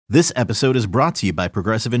This episode is brought to you by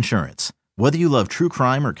Progressive Insurance. Whether you love true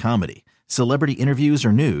crime or comedy, celebrity interviews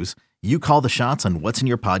or news, you call the shots on what's in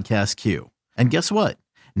your podcast queue. And guess what?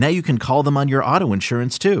 Now you can call them on your auto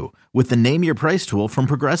insurance too with the Name Your Price tool from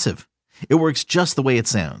Progressive. It works just the way it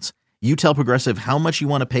sounds. You tell Progressive how much you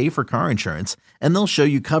want to pay for car insurance, and they'll show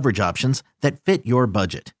you coverage options that fit your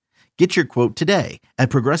budget. Get your quote today at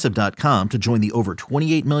Progressive.com to join the over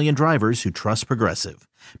 28 million drivers who trust Progressive.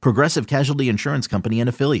 Progressive Casualty Insurance Company and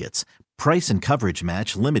Affiliates. Price and coverage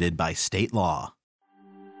match limited by state law.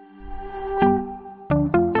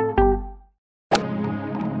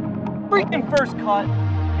 Freaking first cut.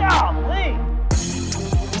 Golly.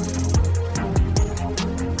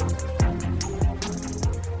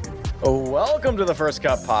 Welcome to the First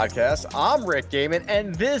Cut Podcast. I'm Rick Gaiman,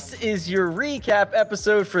 and this is your recap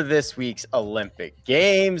episode for this week's Olympic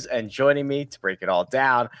Games. And joining me to break it all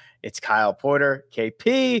down, it's Kyle Porter.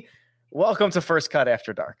 KP, welcome to First Cut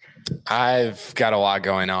After Dark. I've got a lot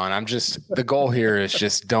going on. The goal here is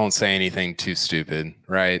just don't say anything too stupid,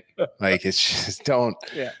 right? Like it's just don't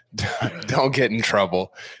get in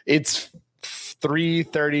trouble. It's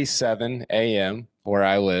 3:37 a.m. where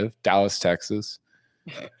I live, Dallas, Texas.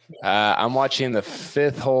 I'm watching the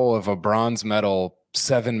fifth hole of a bronze medal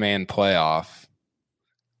 7-man playoff.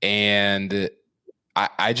 And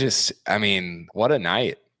I mean, what a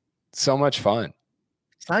night. So much fun.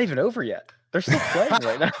 It's not even over yet. They're still playing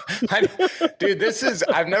right now. Dude,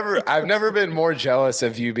 I've never been more jealous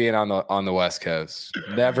of you being on the West Coast.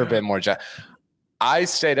 Never been more jealous. I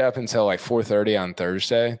stayed up until like 4:30 on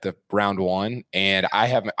Thursday, the round one, and I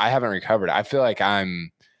haven't recovered. I feel like I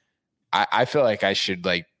feel like I should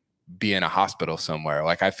like be in a hospital somewhere.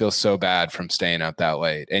 Like I feel so bad from staying up that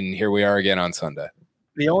late. And here we are again on Sunday.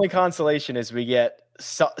 The only consolation is we get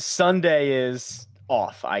Sunday is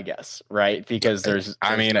off, I guess, right? Because there's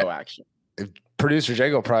no action. Producer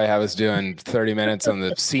Jake will probably have us doing 30 minutes on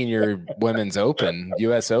the Senior Women's Open,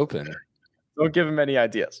 U.S. Open. Don't give him any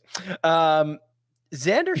ideas. Xander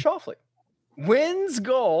Schauffele wins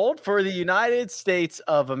gold for the United States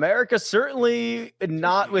of America. Certainly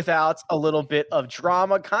not without a little bit of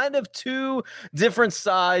drama. Kind of two different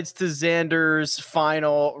sides to Xander's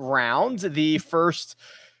final round. The first,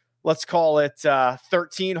 let's call it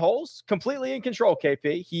 13 holes, completely in control,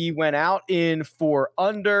 KP. He went out in 4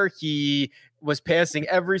 under. He was passing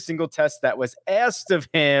every single test that was asked of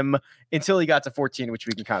him until he got to 14, which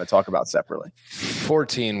we can kind of talk about separately.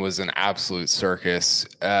 14 was an absolute circus.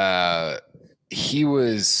 He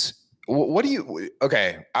was,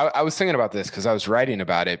 okay. I was thinking about this because I was writing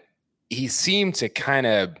about it. He seemed to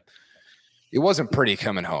it wasn't pretty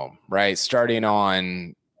coming home, right? Starting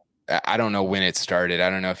on, I don't know when it started. I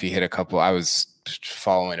don't know if he hit a couple. I was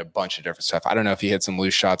following a bunch of different stuff. I don't know if he hit some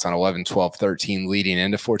loose shots on 11, 12, 13 leading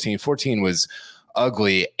into 14. 14 was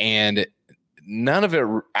ugly, and none of it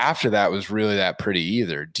after that was really that pretty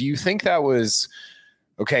either. Do you think that was,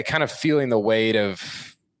 okay, kind of feeling the weight of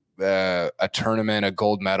a tournament, a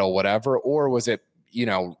gold medal, whatever, or was it,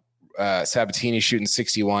 Sabbatini shooting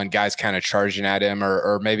 61, guys kind of charging at him,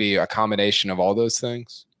 or maybe a combination of all those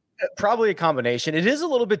things? Probably a combination. It is a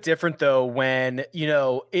little bit different though when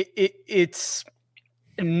it's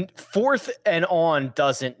fourth and on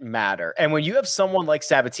doesn't matter, and when you have someone like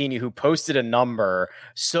Sabbatini who posted a number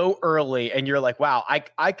so early, and you're like, wow,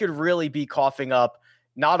 I could really be coughing up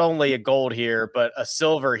not only a gold here, but a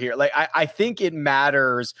silver here. Like, I think it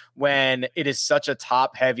matters when it is such a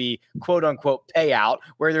top heavy, quote unquote, payout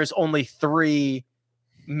where there's only 3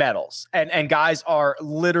 medals and guys are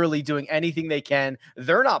literally doing anything they can.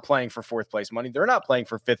 They're not playing for 4th place money. They're not playing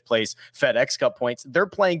for 5th place FedEx Cup points. They're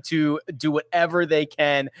playing to do whatever they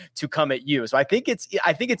can to come at you. So I think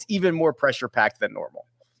it's even more pressure packed than normal.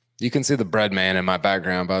 You can see the bread man in my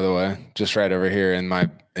background, by the way, just right over here in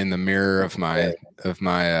the mirror of my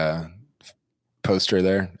poster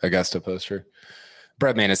there, Augusta poster.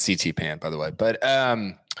 Bread man is CT Pan, by the way. But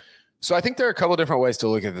so I think there are a couple different ways to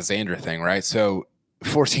look at the Xander thing, right? So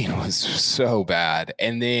 14 was so bad,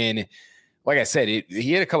 and then, like I said,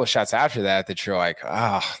 he had a couple of shots after that you're like,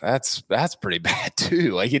 that's pretty bad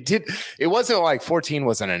too. Like it wasn't like 14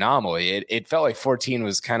 was an anomaly. It felt like 14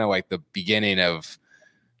 was kind of like the beginning of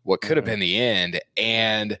what could have been the end.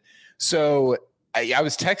 And so I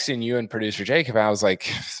was texting you and producer Jacob, and I was like,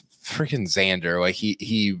 freaking Xander, like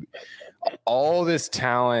he all this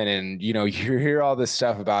talent, and you hear all this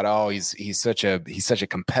stuff about, he's such a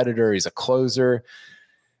competitor, he's a closer.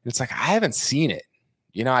 It's like, I haven't seen it.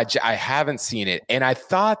 I haven't seen it. And I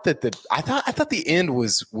thought that I thought the end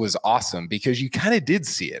was awesome, because you kind of did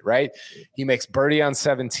see it, right? He makes birdie on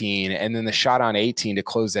 17 and then the shot on 18 to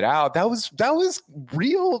close it out. That was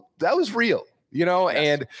real. That was real. Yes.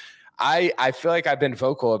 And I feel like I've been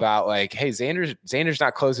vocal about like, hey, Xander's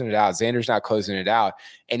not closing it out. Xander's not closing it out.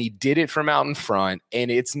 And he did it from out in front. And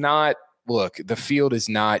it's not, look, the field is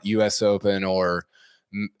not US Open or,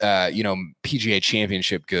 PGA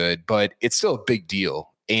Championship good, but it's still a big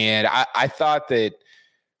deal. And I thought that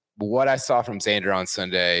what I saw from Xander on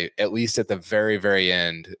Sunday, at least at the very, very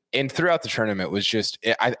end and throughout the tournament, was just,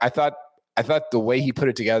 I thought the way he put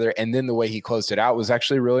it together and then the way he closed it out was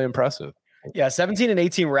actually really impressive. Yeah, 17 and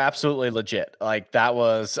 18 were absolutely legit. Like that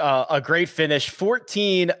was a great finish.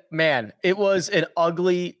 14, man, it was an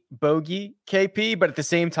ugly bogey, KP, but at the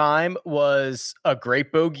same time was a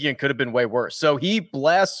great bogey and could have been way worse. So he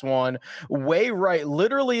blasts one way right,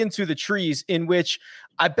 literally into the trees, in which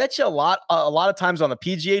I bet you a lot of times on the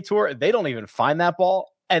PGA Tour, they don't even find that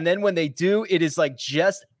ball. And then when they do, it is like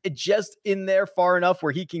just in there far enough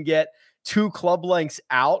where he can get 2 club lengths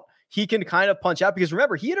out. He can kind of punch out, because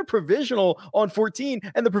remember, he had a provisional on 14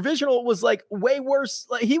 and the provisional was like way worse.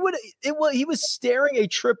 Like he was staring a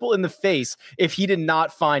triple in the face if he did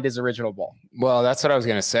not find his original ball. Well, that's what I was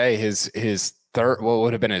going to say. His third, what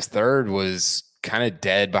would have been his third, was kind of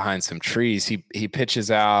dead behind some trees. He pitches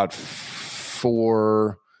out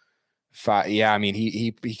 4, 5. Yeah. I mean,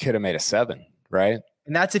 he could have made a 7, right?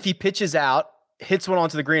 And that's if he pitches out, hits one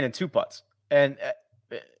onto the green and 2 putts.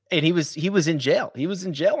 And he was in jail. He was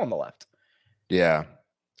in jail on the left. Yeah.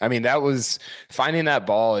 I mean, that was finding that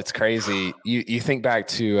ball. It's crazy. You think back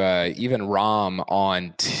to even Rahm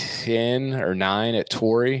on 10 or 9 at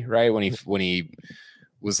Torrey, right? When he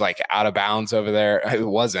was like out of bounds over there. It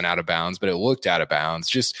wasn't out of bounds, but it looked out of bounds.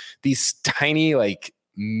 Just these tiny, like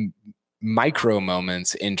micro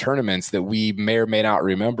moments in tournaments that we may or may not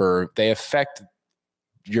remember. They affect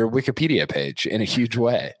your Wikipedia page in a huge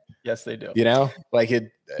way. Yes, they do. Like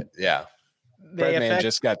it. Yeah. Breadman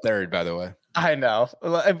just got third, by the way. I know.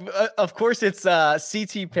 Of course, it's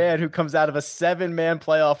CT Pan who comes out of a 7-man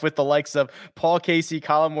playoff with the likes of Paul Casey,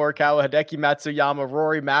 Colin Morikawa, Hideki Matsuyama,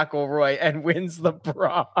 Rory McIlroy, and wins the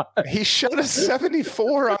bronze. He shot a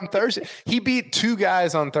 74 on Thursday. He beat 2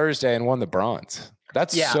 guys on Thursday and won the bronze.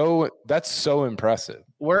 That's so impressive.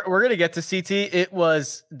 We're gonna get to CT.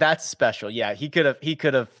 That's special. Yeah, he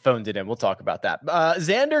could have phoned it in. We'll talk about that.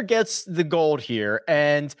 Xander gets the gold here,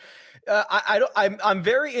 and I'm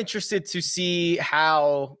very interested to see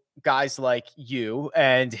how guys like you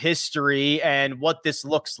and history and what this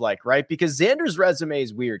looks like, right? Because Xander's resume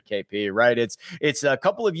is weird, KP, right? It's a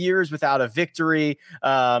couple of years without a victory.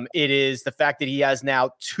 It is the fact that he has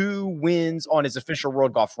now 2 wins on his official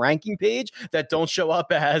World Golf ranking page that don't show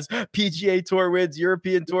up as PGA Tour wins,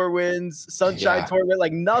 European Tour wins, Sunshine Tour win,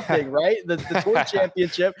 like nothing, right? The Tour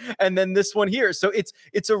Championship, and then this one here. So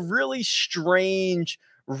it's a really strange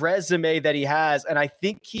resume that he has, and I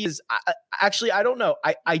think he's actually, I don't know.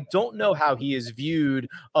 I don't know how he is viewed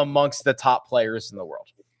amongst the top players in the world.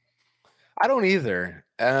 I don't either.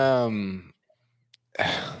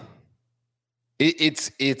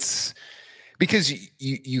 It's because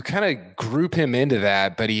you kind of group him into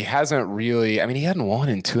that, but he hasn't really. I mean, he hadn't won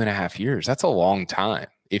in 2.5 years. That's a long time.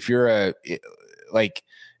 If you're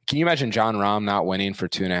can you imagine Jon Rahm not winning for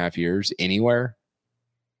 2.5 years anywhere?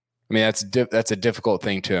 I mean, that's a difficult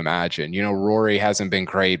thing to imagine. Rory hasn't been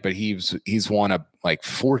great, but he's won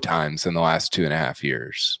 4 times in the last 2.5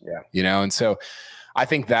 years. Yeah. And so I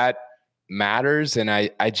think that matters. And I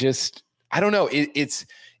don't know. He's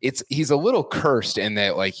a little cursed in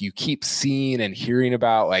that you keep seeing and hearing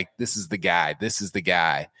about this is the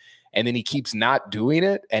guy. And then he keeps not doing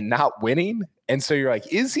it and not winning. And so you're like,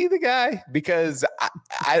 is he the guy? Because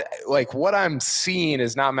I what I'm seeing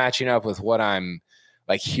is not matching up with what I'm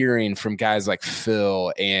hearing from guys like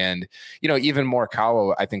Phil and, even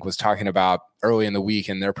Morikawa, I think, was talking about early in the week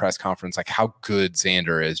in their press conference, how good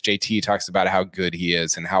Xander is. JT talks about how good he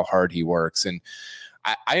is and how hard he works. And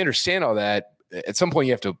I understand all that. At some point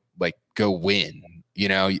you have to go win,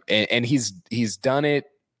 and he's done it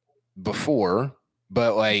before,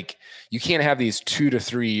 but you can't have these 2 to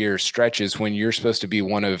 3 year stretches when you're supposed to be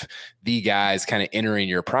one of the guys kind of entering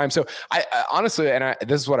your prime. So I honestly,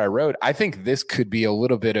 this is what I wrote. I think this could be a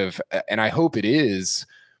little bit of, and I hope it is,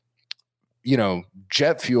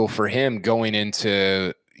 jet fuel for him going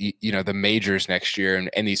into, the majors next year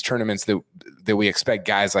and these tournaments that we expect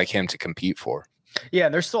guys like him to compete for. Yeah,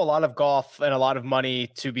 and there's still a lot of golf and a lot of money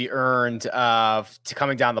to be earned to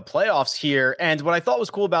coming down the playoffs here. And what I thought was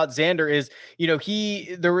cool about Xander is,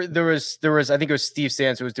 there was I think it was Steve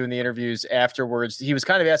Sands who was doing the interviews afterwards. He was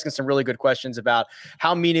kind of asking some really good questions about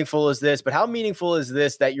how meaningful is this, but how meaningful is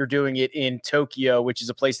this that you're doing it in Tokyo, which is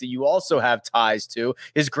a place that you also have ties to.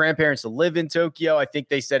 His grandparents live in Tokyo. I think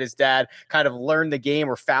they said his dad kind of learned the game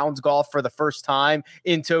or found golf for the first time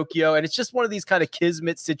in Tokyo. And it's just one of these kind of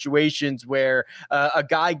kismet situations where a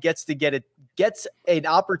guy gets an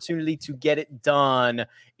opportunity to get it done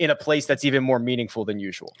in a place that's even more meaningful than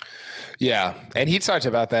usual. Yeah. And he talked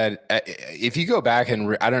about that. If you go back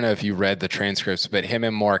and I don't know if you read the transcripts, but him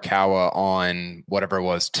and Morikawa on whatever it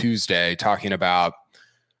was Tuesday, talking about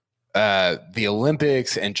the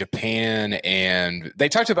Olympics and Japan, and they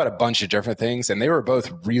talked about a bunch of different things, and they were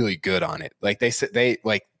both really good on it. Like they said, the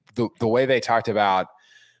way they talked about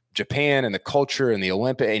Japan and the culture and the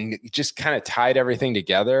Olympic, and just kind of tied everything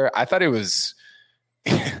together. I thought it was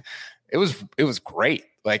great.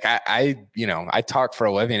 Like I talk for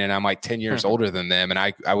a living, and I'm like 10 years older than them, and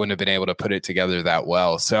I wouldn't have been able to put it together that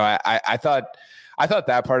well. So I thought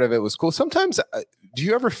that part of it was cool. Sometimes, do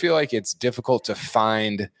you ever feel like it's difficult to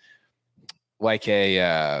find like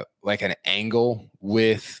an angle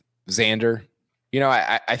with Xander?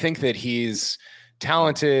 I think that he's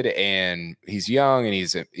talented and he's young and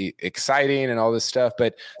he's exciting and all this stuff,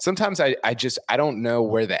 but sometimes I don't know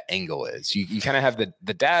where the angle is. You kind of have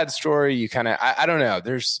the dad story. You kind of I don't know.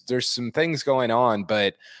 There's some things going on,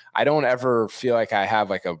 but I don't ever feel like I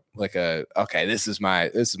have like a okay, this is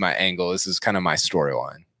my angle. This is kind of my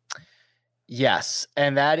storyline. Yes,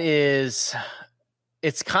 and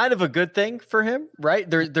it's kind of a good thing for him, right?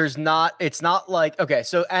 It's not like, okay,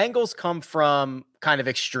 so angles come from kind of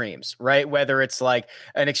extremes, right? Whether it's like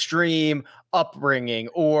an extreme upbringing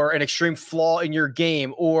or an extreme flaw in your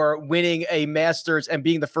game or winning a Masters and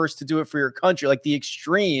being the first to do it for your country, like the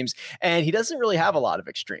extremes. And he doesn't really have a lot of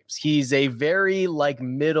extremes. He's a very like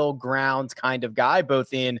middle ground kind of guy,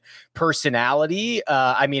 both in personality.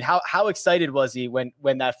 I mean, how excited was he when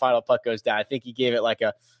that final putt goes down? I think he gave it like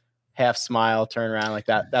a half smile, turn around like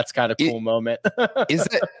that. That's kind of cool moment.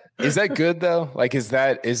 Is that good though? Like, is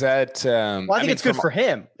that, well, I think it's good for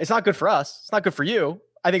him. It's not good for us. It's not good for you.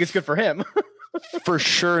 I think it's good for him. For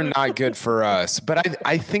sure. Not good for us. But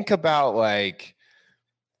I think about like,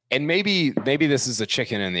 and maybe this is a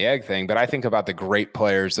chicken and the egg thing, but I think about the great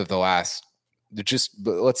players of the last,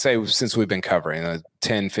 let's say since we've been covering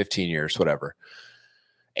 10, 15 years, whatever.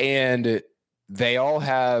 And they all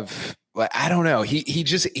have, like, I don't know. He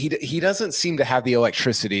doesn't seem to have the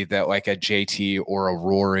electricity that like a JT or a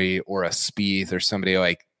Rory or a Spieth or somebody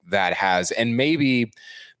like that has. And maybe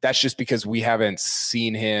that's just because we haven't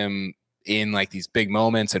seen him in like these big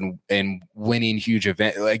moments and winning huge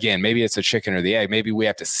events. Again, maybe it's a chicken or the egg. Maybe we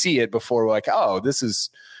have to see it before we're like, oh, this is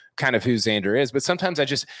kind of who Xander is. But sometimes I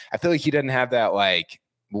feel like he doesn't have that like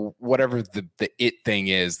whatever the it thing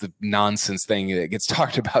is, the nonsense thing that gets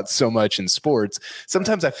talked about so much in sports.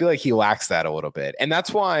 Sometimes I feel like he lacks that a little bit. And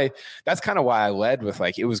that's kind of why I led with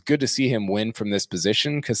like, it was good to see him win from this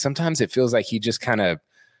position. Cause sometimes it feels like he just kind of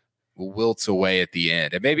wilts away at the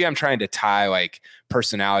end. And maybe I'm trying to tie like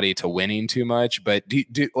personality to winning too much, but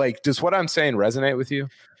does what I'm saying resonate with you?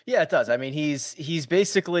 Yeah, it does. I mean, he's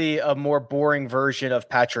basically a more boring version of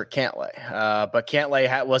Patrick Cantlay. But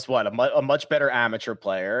Cantlay was a much better amateur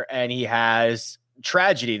player, and he has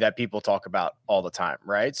tragedy that people talk about all the time,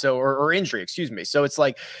 right? So, or injury, excuse me. So it's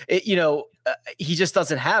like, he just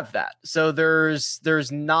doesn't have that. So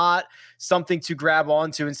there's not something to grab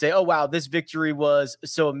onto and say, oh, wow, this victory was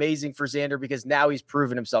so amazing for Xander because now he's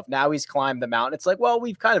proven himself. Now he's climbed the mountain. It's like, well,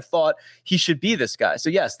 we've kind of thought he should be this guy.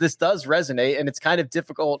 So yes, this does resonate, and it's kind of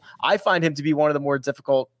difficult. I find him to be one of the more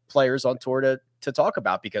difficult players on tour to talk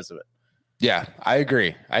about because of it. Yeah, I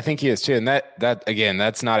agree. I think he is too. And that again,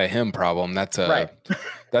 that's not a him problem. That's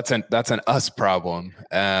an us problem.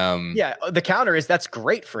 Yeah. The counter is that's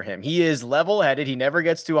great for him. He is level headed. He never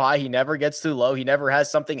gets too high. He never gets too low. He never has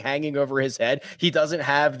something hanging over his head. He doesn't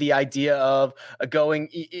have the idea of going.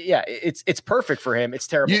 Yeah. It's perfect for him. It's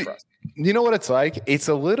terrible for us. You know what it's like? It's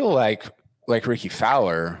a little like Ricky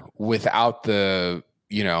Fowler without the,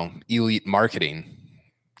 elite marketing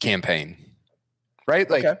campaign. Right?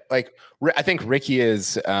 I think Ricky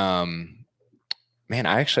is, man,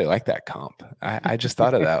 I actually like that comp. I just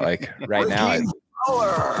thought of that like right now.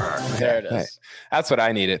 There it is. That's what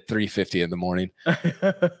I need at 3:50 in the morning.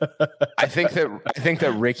 I think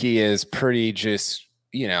that Ricky is pretty just,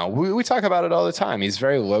 we talk about it all the time. He's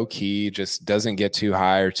very low key, just doesn't get too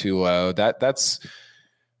high or too low. That's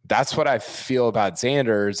that's what I feel about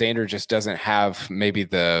Xander. Xander just doesn't have maybe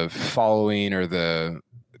the following or the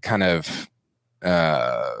kind of,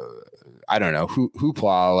 I don't know,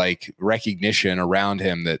 hoopla, like recognition around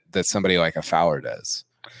him that somebody like a Fowler does.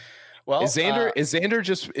 Well, is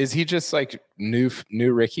he just like new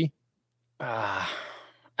Ricky? I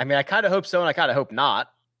mean, I kind of hope so, and I kind of hope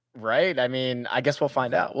not. Right? I mean, I guess we'll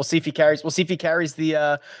find out. We'll see if he carries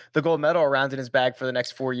the gold medal around in his bag for the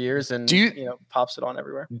next 4 years, and pops it on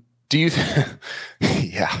everywhere. Do you?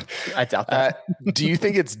 Yeah, I doubt that. Do you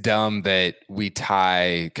think it's dumb that we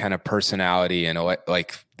tie kind of personality and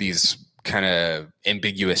like these kind of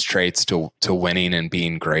ambiguous traits to winning and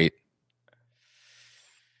being great?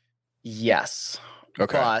 Yes.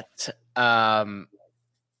 Okay. But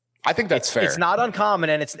I think that's fair. It's not uncommon,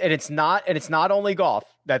 and it's not only golf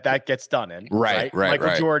that gets done in. Right.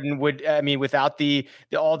 Michael Jordan would, I mean, without the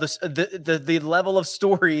level of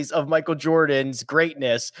stories of Michael Jordan's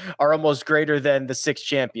greatness are almost greater than the 6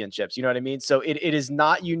 championships. You know what I mean? So it is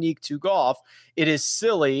not unique to golf. It is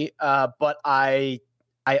silly, but I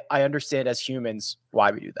understand as humans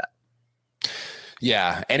why we do that.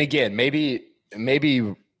 Yeah, and again, maybe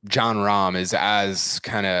John Rahm is as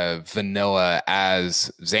kind of vanilla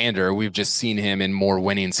as Xander. We've just seen him in more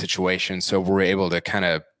winning situations, so we're able to kind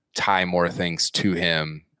of tie more things to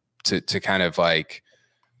him to kind of like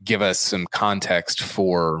give us some context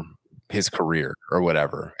for his career or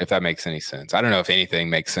whatever, if that makes any sense. I don't know if anything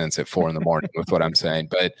makes sense at 4 a.m. with what I'm saying,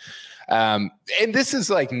 but and this is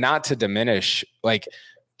like not to diminish like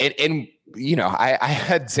and you know, I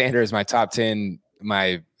had Xander as my top 10,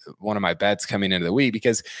 one of my bets coming into the week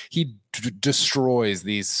because he destroys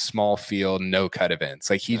these small field no cut events.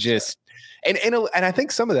 Like he just and I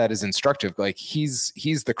think some of that is instructive. Like he's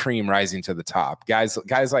the cream rising to the top. Guys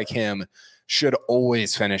like him should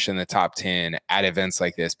always finish in the top 10 at events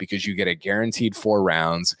like this because you get a guaranteed 4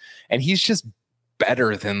 rounds, and he's just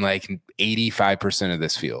better than like 85% of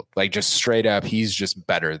this field. Like just straight up, he's just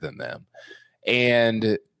better than them.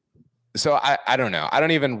 And so I don't know. I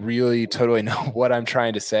don't even really totally know what I'm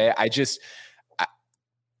trying to say. I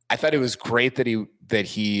thought it was great that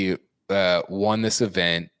he won this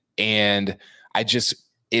event, and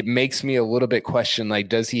it makes me a little bit question, like,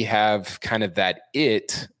 does he have kind of that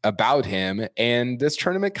it about him? And this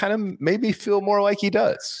tournament kind of made me feel more like he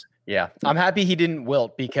does. Yeah, I'm happy he didn't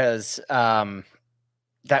wilt because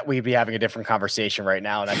that we'd be having a different conversation right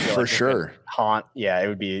now, and I feel for sure haunt. Yeah, it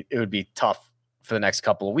would be tough for the next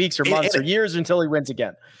couple of weeks or months or years until he wins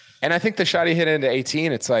again. And I think the shot he hit into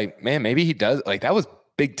 18, it's like, man, maybe he does. Like that was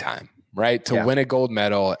big time, right? To win a gold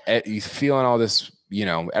medal, he's feeling all this, you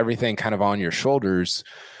know, everything kind of on your shoulders.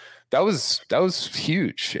 That was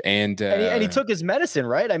huge. And he took his medicine,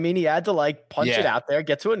 right? I mean, he had to like punch it out there,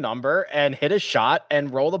 get to a number and hit a shot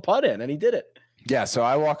and roll the putt in, and he did it. Yeah. So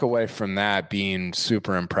I walk away from that being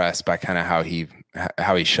super impressed by kind of how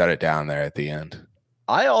he shut it down there at the end.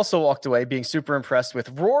 I also walked away being super impressed with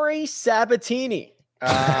Rory Sabbatini,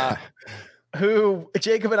 who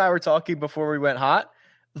Jacob and I were talking before we went hot.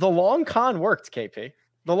 The long con worked, KP.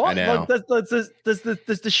 The long, like, does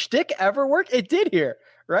the shtick ever work? It did here,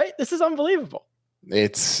 right? This is unbelievable.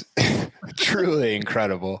 It's truly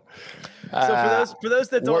incredible. So for those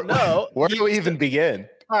that don't know, where do we even begin?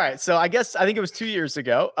 All right. So I think it was 2 years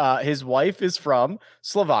ago. His wife is from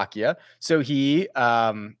Slovakia. So he,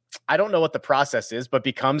 I don't know what the process is, but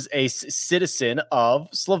becomes a citizen of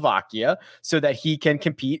Slovakia so that he can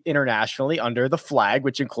compete internationally under the flag,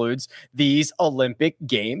 which includes these Olympic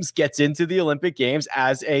Games, gets into the Olympic Games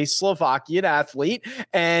as a Slovakian athlete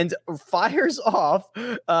and fires off.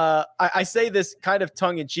 I say this kind of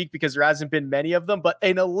tongue in cheek because there hasn't been many of them, but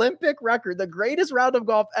an Olympic record, the greatest round of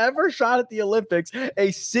golf ever shot at the Olympics,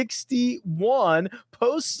 a 61,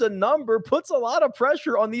 posts a number, puts a lot of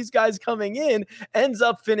pressure on these guys coming in, ends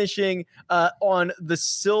up finishing on the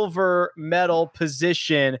silver medal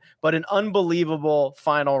position, but an unbelievable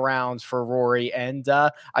final rounds for Rory. And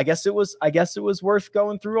I guess it was worth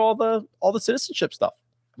going through all the citizenship stuff.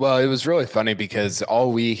 Well, it was really funny because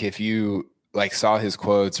all week, if you like saw his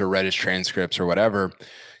quotes or read his transcripts or whatever,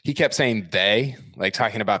 he kept saying they, like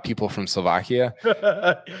talking about people from Slovakia.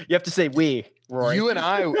 You have to say we. Rory. You and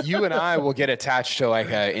I will get attached to like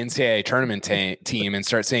a NCAA tournament team and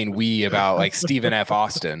start saying we about like Stephen F.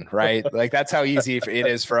 Austin, right? Like that's how easy it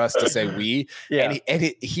is for us to say we. Yeah.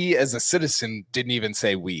 And he as a citizen didn't even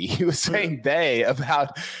say we. He was saying they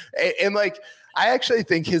about, and like I actually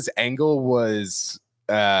think his angle was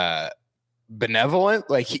benevolent.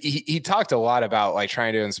 Like he talked a lot about like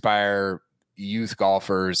trying to inspire youth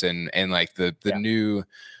golfers and like the new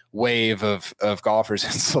wave of golfers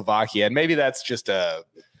in Slovakia. And maybe that's just a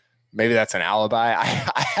Maybe that's an alibi.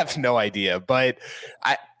 I have no idea, but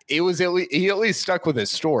he at least stuck with his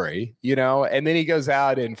story, you know, and then he goes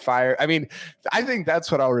out and fire. I mean, I think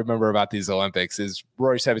that's what I'll remember about these Olympics is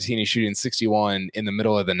Rory Sabbatini shooting 61 in the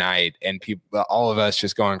middle of the night, and people, all of us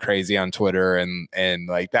just going crazy on Twitter, and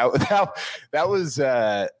like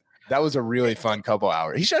that was a really fun couple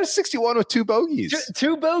hours. He shot a 61 with 2 bogeys.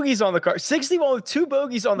 2 bogeys on the card. 61 with 2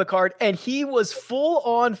 bogeys on the card, and he was full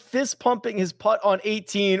on fist pumping his putt on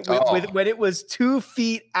 18 when it was 2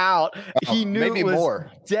 feet out. He knew it was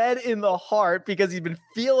dead in the heart because he'd been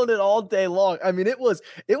feeling it all day long. I mean, it was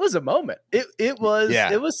a moment. It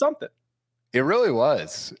was something. It really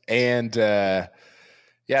was. And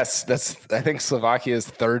yes, that's, I think, Slovakia's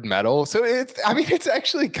 3rd medal. So it's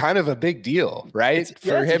actually kind of a big deal, right? It's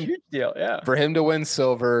a huge deal. Yeah. For him to win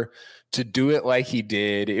silver, to do it like he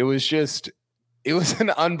did, it was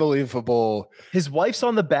an unbelievable. His wife's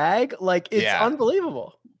on the bag. Like, it's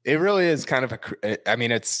unbelievable. It really is kind of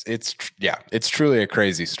it's truly a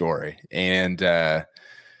crazy story. And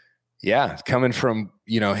coming from,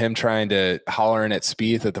 him trying to hollering at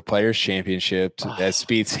Spieth at the Players Championship as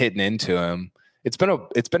Spieth's hitting into him. It's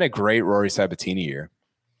been a great Rory Sabbatini year.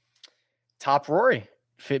 Top Rory.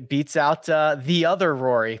 If it beats out the other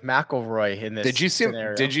Rory McIlroy in this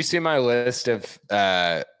scenario. Did you see my list of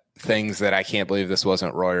things that I can't believe this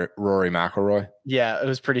wasn't Rory McIlroy? Yeah, it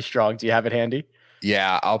was pretty strong. Do you have it handy?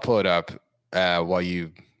 Yeah, I'll pull it up while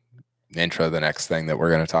you intro the next thing that we're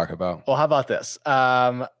going to talk about. Well, how about this?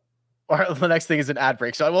 Or the next thing is an ad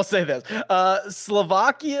break. So I will say this.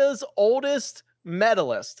 Slovakia's oldest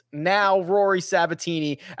medalist, now Rory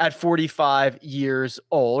Sabbatini at 45 years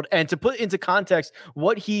old. And to put into context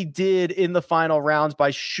what he did in the final rounds by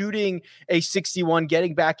shooting a 61,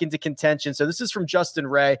 getting back into contention. So this is from Justin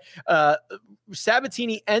Ray.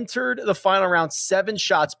 Sabbatini entered the final round 7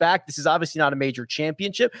 shots back. This is obviously not a major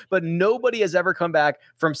championship, but nobody has ever come back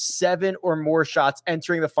from 7 or more shots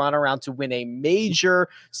entering the final round to win a major.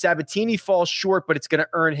 Sabbatini falls short, but it's going to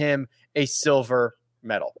earn him a silver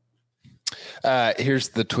medal. Here's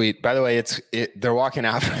the tweet. By the way, they're walking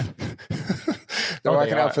out. They're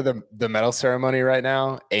walking out for the medal ceremony right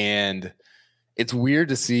now, and it's weird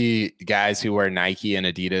to see guys who wear Nike and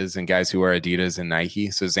Adidas and guys who wear Adidas and Nike.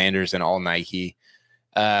 So Xander's in all Nike.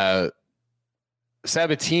 Sabbatini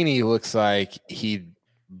looks like he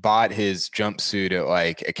bought his jumpsuit at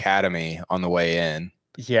like Academy on the way in.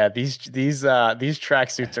 Yeah, these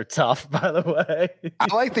tracksuits are tough, by the way.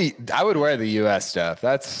 I would wear the US stuff.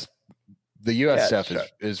 That's the US stuff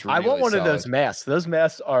is really I want one solid. of those masks. Those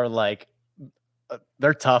masks are like,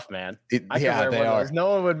 they're tough, man. I can wear one of those. No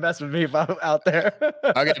one would mess with me if I'm out there.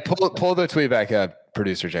 Okay, pull the tweet back up,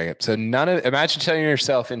 producer Jacob. So imagine telling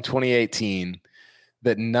yourself in 2018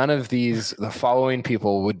 that none of the following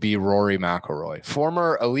people would be Rory McIlroy.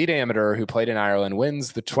 Former elite amateur who played in Ireland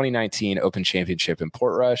wins the 2019 Open Championship in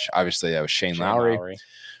Portrush. Obviously, that was Shane Lowry.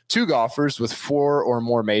 2 golfers with 4 or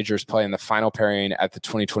more majors play in the final pairing at the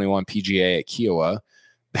 2021 PGA at Kiowa.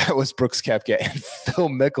 That was Brooks Koepka and Phil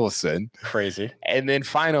Mickelson. Crazy. And then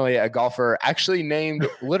finally, a golfer actually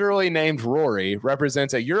literally named Rory,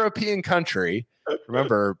 represents a European country.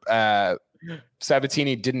 Remember,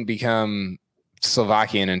 Sabbatini didn't become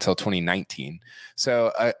Slovakian until 2019.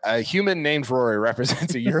 So a human named Rory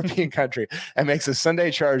represents a European country and makes a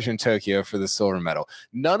Sunday charge in Tokyo for the silver medal.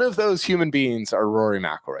 None of those human beings are Rory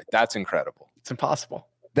McIlroy. That's incredible. It's impossible.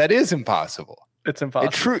 That is impossible. It's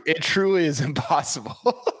impossible. It truly is impossible.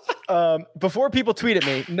 Before people tweet at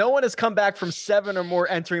me, no one has come back from 7 or more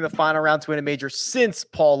entering the final round to win a major since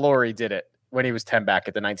Paul Lawrie did it when he was 10 back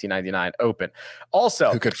at the 1999 Open.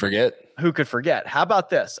 Also, who could forget? How about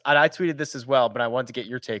this? And I tweeted this as well, but I wanted to get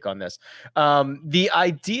your take on this. The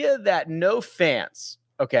idea that no fans,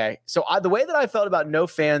 okay, so the way that I felt about no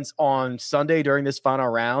fans on Sunday during this final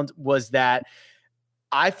round was that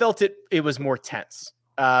I felt it was more tense.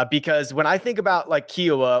 Because when I think about like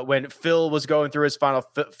Kiowa, when Phil was going through his final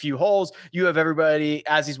few holes, you have everybody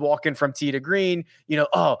as he's walking from tee to green,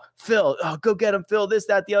 oh, Phil, go get him, Phil, this,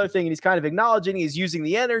 that, the other thing. And he's kind of acknowledging, he's using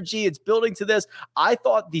the energy. It's building to this. I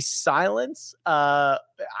thought the silence, I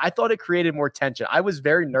thought it created more tension. I was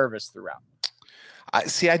very nervous throughout.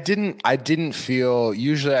 I didn't feel,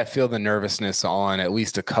 usually I feel the nervousness on at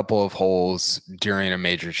least a couple of holes during a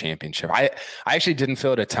major championship. I actually didn't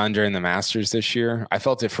feel it a ton during the Masters this year. I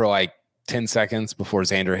felt it for like 10 seconds before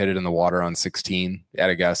Xander hit it in the water on 16 at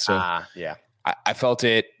Augusta. Yeah. I felt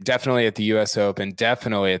it definitely at the US Open,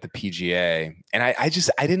 definitely at the PGA. And I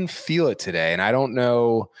didn't feel it today. And I don't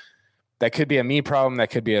know, that could be a me problem. That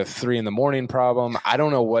could be a 3 a.m. problem. I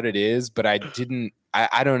don't know what it is, but I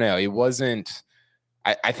don't know.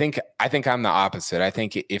 I think I'm the opposite. I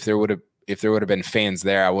think if there would have been fans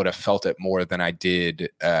there, I would have felt it more than I did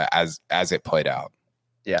as it played out.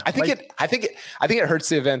 Yeah, I think it hurts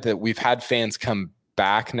the event that we've had fans come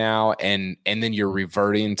back now, and then you're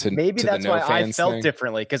reverting to maybe to that's the no why I fans felt thing.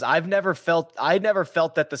 differently, because I never felt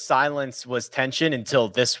that the silence was tension until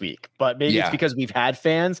this week. But maybe it's because we've had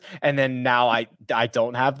fans, and then now I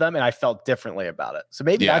don't have them, and I felt differently about it. So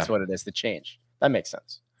maybe that's what it is, the change. That makes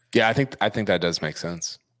sense. Yeah, I think that does make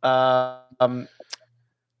sense.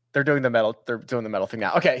 They're doing the metal thing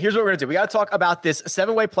now. Okay, here's what we're gonna do. We got to talk about this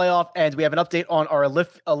 7-way playoff, and we have an update on our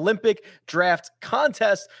Olympic draft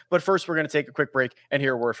contest. But first, we're gonna take a quick break and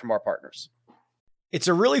hear a word from our partners. It's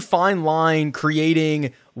a really fine line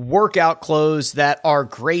creating workout clothes that are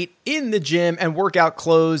great in the gym and workout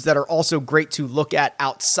clothes that are also great to look at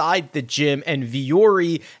outside the gym. And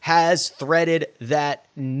Vuori has threaded that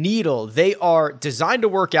needle. They are designed to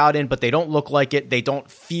work out in, but they don't look like it. They don't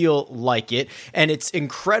feel like it. And it's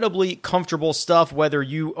incredibly comfortable stuff, whether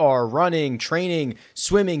you are running, training,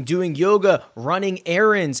 swimming, doing yoga, running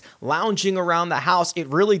errands, lounging around the house. It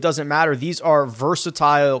really doesn't matter. These are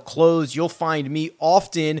versatile clothes. You'll find me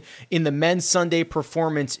often in the men's Sunday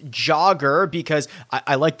performance jogger, because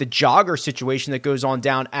I like the jogger situation that goes on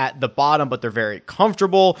down at the bottom, but they're very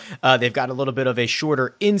comfortable. They've got a little bit of a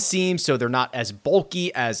shorter inseam, so they're not as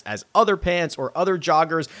bulky as other pants or other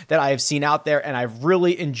joggers that I have seen out there. And I've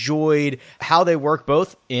really enjoyed how they work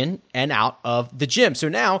both in and out of the gym. So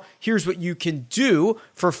now here's what you can do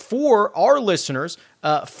for our listeners.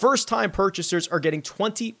 First-time purchasers are getting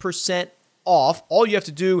 20% off. All you have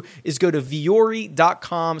to do is go to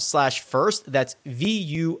vuori.com/first. That's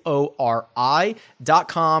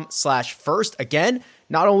VUORI.com/first. Again,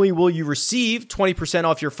 not only will you receive 20%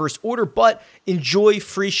 off your first order, but enjoy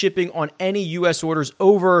free shipping on any U.S. orders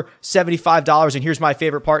over $75. And here's my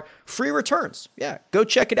favorite part, free returns. Yeah, go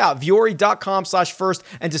check it out. vuori.com/first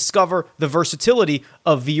and discover the versatility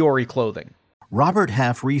of Vuori clothing. Robert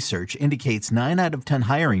Half research indicates 9 out of 10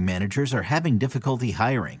 hiring managers are having difficulty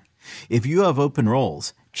hiring. If you have open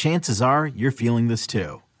roles, chances are you're feeling this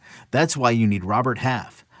too. That's why you need Robert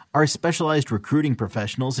Half. Our specialized recruiting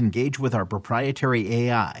professionals engage with our proprietary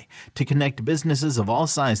AI to connect businesses of all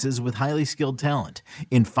sizes with highly skilled talent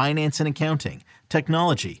in finance and accounting,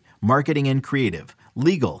 technology, marketing and creative,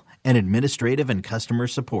 legal, and administrative and customer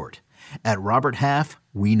support. At Robert Half,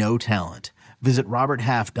 we know talent. Visit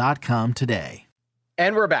roberthalf.com today.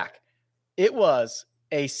 And we're back. It was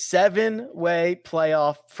a 7-way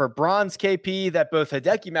playoff for bronze KP that both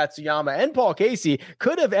Hideki Matsuyama and Paul Casey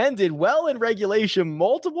could have ended well in regulation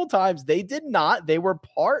multiple times. They did not. They were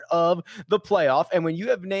part of the playoff. And when you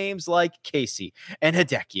have names like Casey and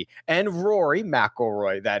Hideki and Rory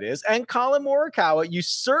McIlroy, that is, and Colin Morikawa, you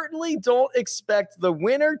certainly don't expect the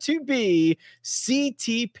winner to be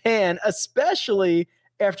CT Pan, especially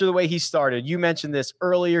after the way he started. You mentioned this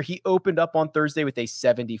earlier. He opened up on Thursday with a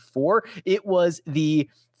 74. It was the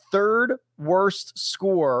third worst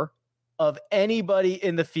score of anybody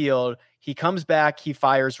in the field. He comes back, he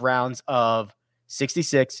fires rounds of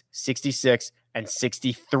 66, 66, and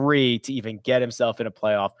 63 to even get himself in a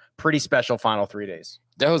playoff. Pretty special final 3 days.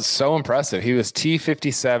 That was so impressive. He was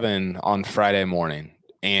T57 on Friday morning,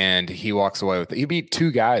 and he walks away with it. He beat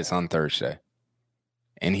 2 guys on Thursday,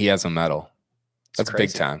 and he has a medal. That's crazy.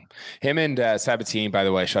 Big time. Him and Sabbatini, by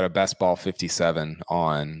the way, shot a best ball 57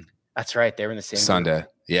 on. That's right. They were in the same Sunday.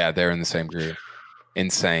 Group. Yeah, they're in the same group.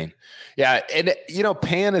 Insane. Yeah, and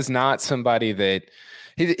Pan is not somebody that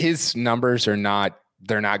his numbers are not.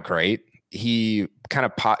 They're not great. He kind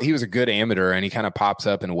of he was a good amateur, and he kind of pops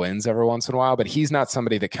up and wins every once in a while. But he's not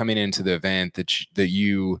somebody that coming into the event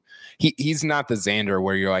he's not the Xander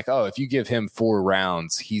where you're like, oh, if you give him 4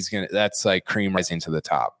 rounds, that's like cream rising to the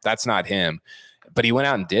top. That's not him. But he went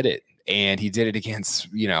out and did it. And he did it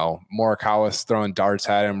against, Morikawa's throwing darts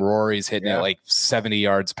at him. Rory's hitting it like 70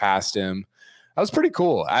 yards past him. That was pretty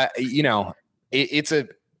cool. I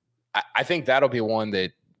think that'll be one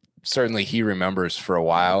that certainly he remembers for a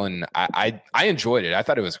while. And I enjoyed it. I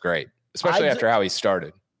thought it was great, especially after how he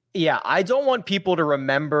started. Yeah, I don't want people to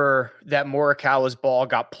remember that Morikawa's ball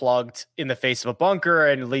got plugged in the face of a bunker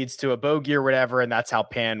and leads to a bogey or whatever, and that's how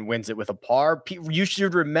Pan wins it with a par. You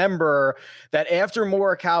should remember that after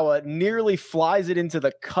Morikawa nearly flies it into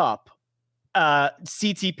the cup,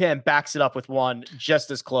 CT Pan backs it up with one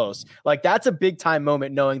just as close. Like, that's a big time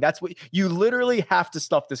moment, knowing that's what you literally have to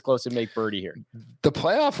stuff this close and make birdie here. The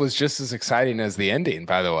playoff was just as exciting as the ending,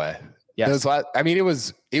 by the way. Yes.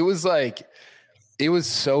 It was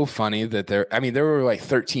so funny that there were like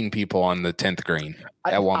 13 people on the 10th green.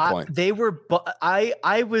 at one point. They were,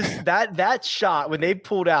 I was that shot when they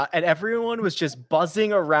pulled out and everyone was just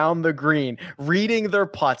buzzing around the green, reading their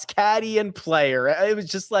putts, caddy and player. It was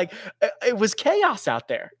just like, it was chaos out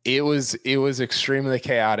there. It was extremely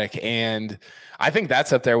chaotic. And I think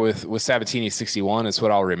that's up there with Sabbatini 61 is what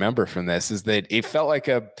I'll remember from this, is that it felt like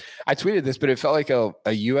I tweeted this, but it felt like a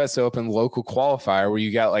US Open local qualifier where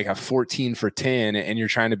you got like a 14 for 10 and you're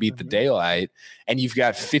trying to beat the daylight and you've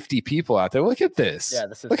got 50 people out there. Look at this. Yeah,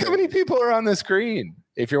 this is Look how many people are on the screen.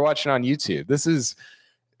 If you're watching on YouTube, this is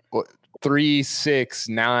 3, 6,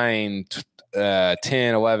 9,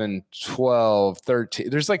 10, 11, 12, 13.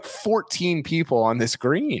 There's like 14 people on this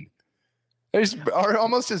green. There's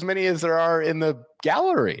almost as many as there are in the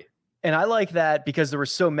gallery. And I like that because there were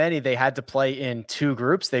so many, they had to play in 2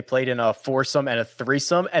 groups. They played in a foursome and a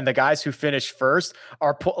threesome. And the guys who finished first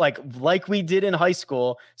are like we did in high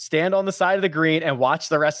school, stand on the side of the green and watch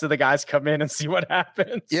the rest of the guys come in and see what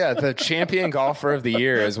happens. Yeah, the champion golfer of the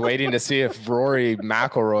year is waiting to see if Rory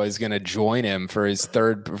McIlroy is going to join him for his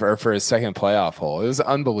second playoff hole. It was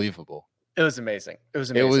unbelievable. It was amazing. It was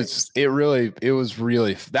amazing. It was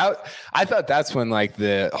really that. I thought that's when like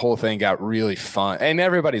the whole thing got really fun, and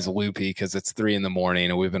everybody's loopy because it's 3 a.m.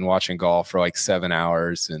 and we've been watching golf for like 7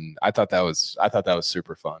 hours, and I thought that was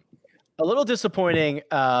super fun. A little disappointing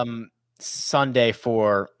Sunday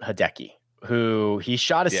for Hideki, who he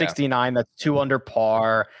shot a 69. That's 2 under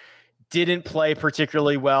par. Didn't play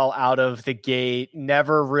particularly well out of the gate.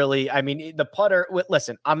 Never really. I mean, the putter.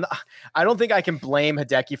 Listen, I don't think I can blame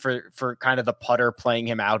Hideki for kind of the putter playing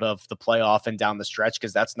him out of the playoff and down the stretch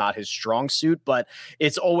because that's not his strong suit. But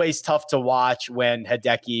it's always tough to watch when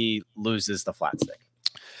Hideki loses the flat stick.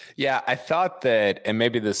 Yeah, I thought that, and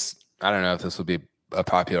maybe this. I don't know if this will be a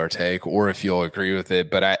popular take or if you'll agree with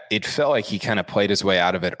it, but it felt like he kind of played his way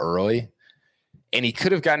out of it early. And he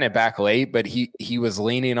could have gotten it back late, but he was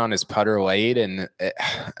leaning on his putter late, and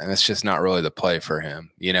it's just not really the play for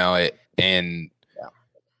him, you know.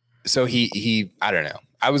 So he I don't know.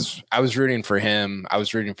 I was rooting for him. I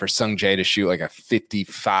was rooting for Sung Jae to shoot like a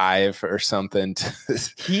 55 or something.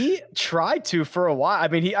 He tried to for a while. I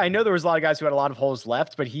mean, I know there was a lot of guys who had a lot of holes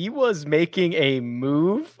left, but he was making a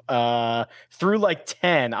move through like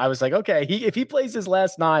 10. I was like, okay, if he plays his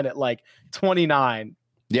last 9 at like 29.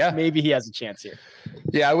 Yeah, maybe he has a chance here.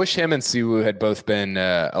 Yeah, I wish him and Siwoo had both been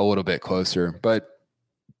a little bit closer. But,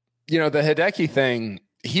 you know, the Hideki thing,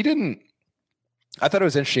 I thought it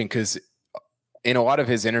was interesting because in a lot of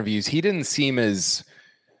his interviews, he didn't seem as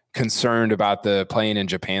concerned about the playing in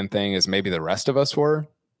Japan thing as maybe the rest of us were.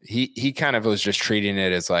 He kind of was just treating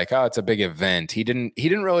it as like, oh, it's a big event. He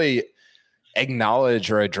didn't really acknowledge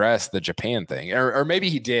or address the Japan thing, or maybe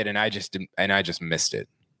he did, and I just missed it.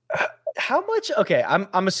 How much? Okay,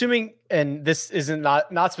 I'm assuming, and this isn't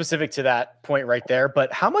not specific to that point right there,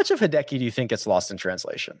 but how much of Hideki do you think gets lost in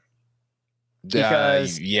translation?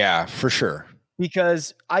 Because yeah, for sure.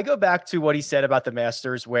 Because I go back to what he said about the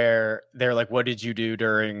Masters, where they're like, "What did you do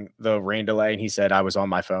during the rain delay?" And he said, "I was on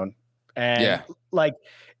my phone." And like,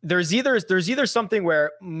 there's either something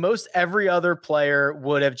where most every other player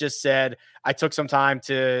would have just said, "I took some time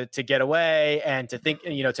to get away and to think,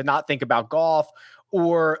 to not think about golf."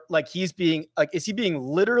 Or like he's being like, is he being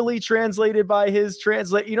literally translated by his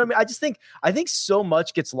translate? You know what I mean? I think so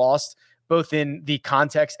much gets lost both in the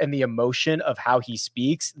context and the emotion of how he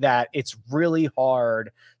speaks that it's really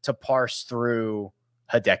hard to parse through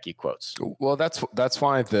Hideki quotes. Well, that's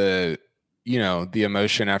why the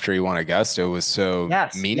emotion after he won Augusta was so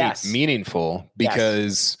meaningful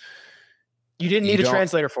because you didn't need a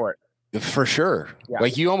translator for it. For sure. Yeah.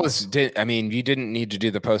 Like you almost did. I mean, you didn't need to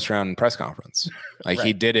do the post-round press conference. Like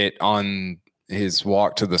He did it on his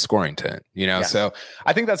walk to the scoring tent, So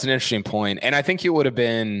I think that's an interesting point. And I think it would have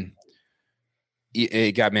been,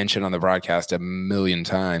 it got mentioned on the broadcast a million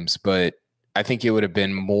times, but I think it would have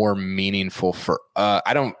been more meaningful for,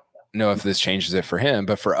 I don't know if this changes it for him,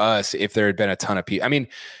 but for us, if there had been a ton of people, I mean,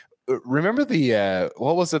 remember the,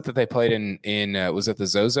 what was it that they played in was it the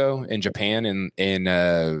Zozo in Japan in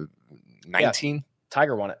 19? Yeah,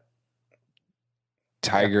 Tiger won it.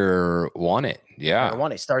 Tiger won it. Yeah. Tiger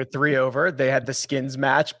won it. Started 3 over. They had the skins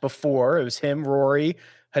match before. It was him, Rory,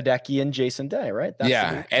 Hideki, and Jason Day, right?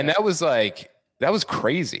 And that was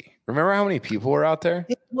crazy. Remember how many people were out there?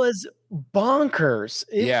 It was bonkers.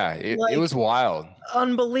 It was wild.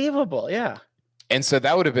 Unbelievable. Yeah. And so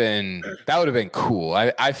that would have been cool.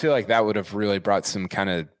 I feel like that would have really brought some kind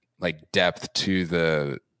of like depth to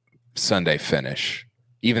the Sunday finish,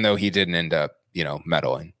 even though he didn't end up,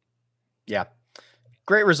 medaling. Yeah.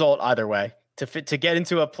 Great result either way. To get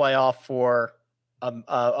into a playoff for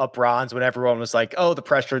a bronze when everyone was like, "Oh, the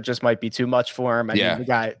pressure just might be too much for him."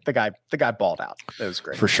 The guy balled out. It was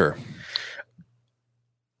great for sure.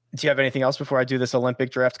 Do you have anything else before I do this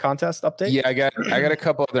Olympic draft contest update? Yeah, I got a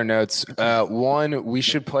couple other notes. One, we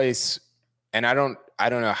should place, and I don't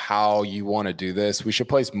know how you want to do this. We should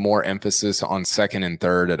place more emphasis on second and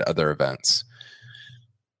third at other events.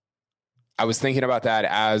 I was thinking about that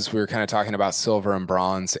as we were kind of talking about silver and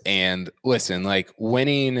bronze. And listen, like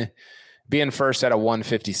being first at a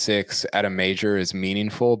 156 at a major is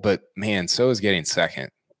meaningful, but man, so is getting second,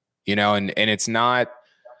 and it's not,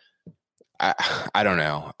 I don't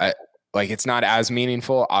know. It's not as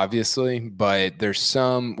meaningful, obviously, but there's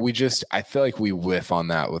I feel like we whiff on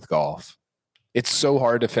that with golf. It's so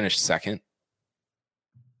hard to finish second.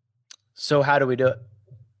 So how do we do it?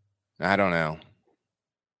 I don't know.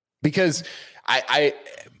 Because I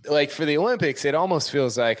like for the Olympics, it almost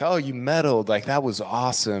feels like, oh, you medaled, like that was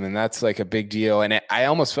awesome, and that's like a big deal. And I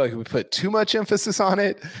almost feel like we put too much emphasis on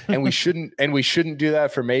it, and we shouldn't do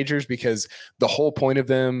that for majors, because the whole point of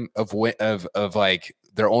them of like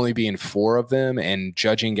there only being 4 of them and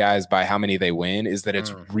judging guys by how many they win is that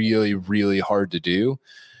it's really, really hard to do.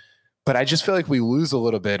 But I just feel like we lose a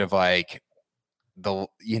little bit of like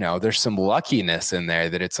there's some luckiness in there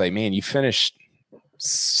that it's like, man, you finished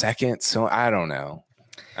second, so I don't know.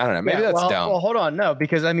 Maybe that's dumb. Well, hold on. No,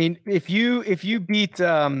 because I mean, if you beat,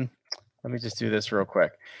 let me just do this real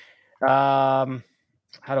quick. How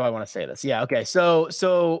do I want to say this? Yeah. Okay.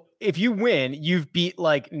 So if you win, you've beat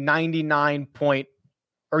like 99 point,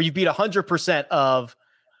 or you beat 100% of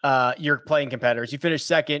your playing competitors. You finish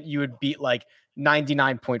second, you would beat like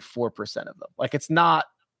 99.4% of them. Like, it's not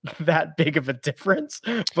that big of a difference,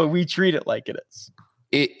 but we treat it like it is.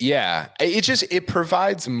 It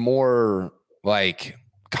provides more like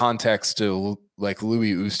context to like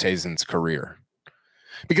Louis Oosthuizen's career,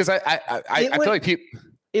 because I feel like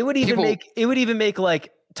it would even make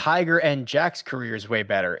like Tiger and Jack's careers way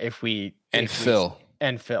better if we Phil.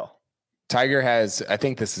 Tiger has, I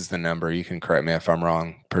think this is the number, you can correct me if I'm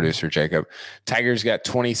wrong, producer Jacob. Tiger's got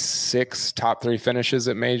 26 top 3 finishes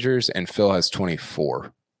at majors, and Phil has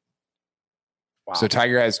 24. Wow. So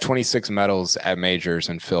Tiger has 26 medals at majors,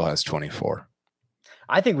 and Phil has 24.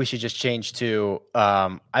 I think we should just change to,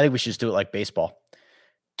 I think we should just do it like baseball.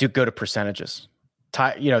 Go to percentages.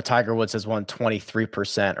 Tiger Woods has won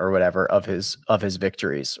 23% or whatever of his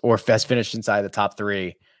victories, or has finished inside the top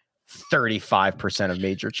 3, 35% of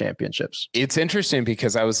major championships. It's interesting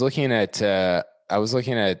because I was looking at the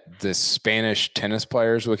Spanish tennis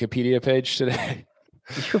players Wikipedia page today.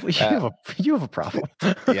 You have a problem.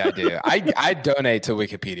 Yeah, I do. I donate to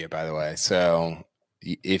Wikipedia, by the way. So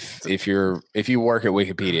if you work at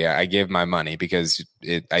Wikipedia, I give my money because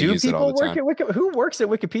I use it all the time. Who works at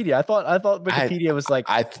Wikipedia? I thought Wikipedia was like.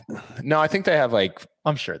 No, I think they have like.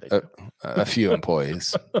 I'm sure they do. A few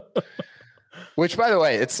employees. Which, by the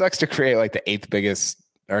way, it sucks to create like the 8th biggest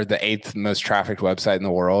or the 8th most trafficked website in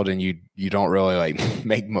the world, and you don't really like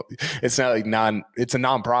make. It's not like it's a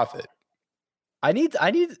nonprofit. I need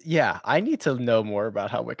to know more about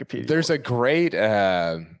how Wikipedia. There's a great.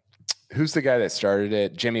 Who's the guy that started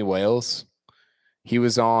it? Jimmy Wales. He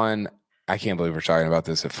was on. I can't believe we're talking about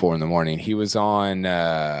this at 4 a.m. He was on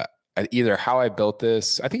either How I Built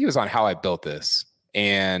This. I think he was on How I Built This,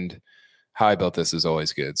 and How I Built This is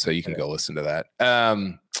always good. So you can go listen to that.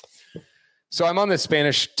 So I'm on the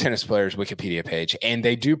Spanish tennis players Wikipedia page, and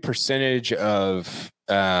they do percentage of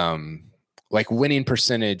like winning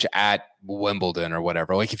percentage at Wimbledon or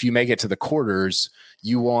whatever. Like if you make it to the quarters,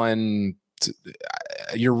 you won.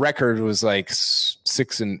 Your record was like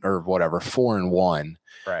 4-1.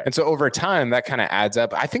 Right. And so over time that kind of adds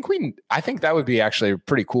up. I think that would be actually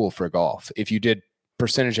pretty cool for golf if you did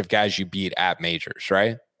percentage of guys you beat at majors,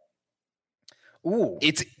 right? Ooh.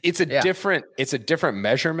 It's a different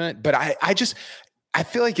measurement, but I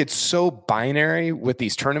feel like it's so binary with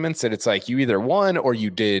these tournaments that it's like you either won or you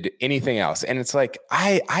did anything else. And it's like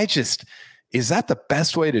is that the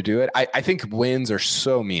best way to do it? I think wins are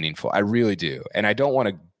so meaningful. I really do. And I don't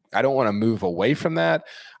want to move away from that.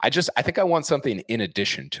 I think I want something in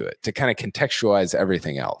addition to it to kind of contextualize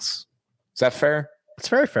everything else. Is that fair? It's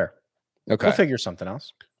very fair. Okay. We'll figure something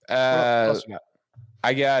else. I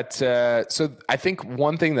got, so I think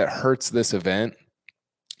one thing that hurts this event,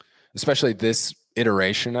 especially this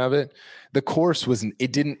iteration of it, the course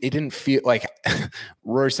it didn't feel like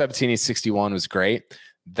Rory Sabbatini's 61 was great.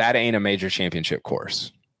 That ain't a major championship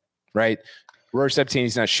course, right? Rory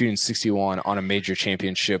Sabbatini's not shooting 61 on a major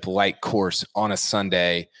championship like course on a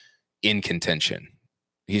Sunday in contention.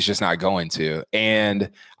 He's just not going to.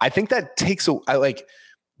 And I think that takes away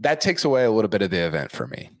a little bit of the event for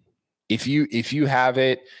me. if you have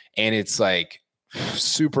it and it's like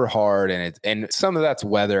super hard and some of that's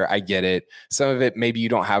weather, I get it. Some of it, maybe you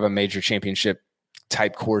don't have a major championship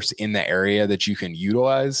type course in the area that you can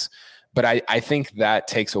utilize. But I think that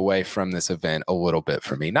takes away from this event a little bit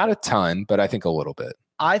for me. Not a ton, but I think a little bit.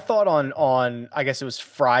 I thought on I guess it was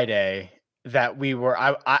Friday that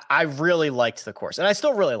I really liked the course, and I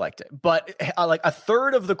still really liked it. But like a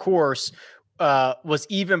third of the course was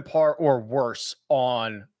even par or worse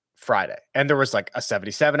on Friday. And there was like a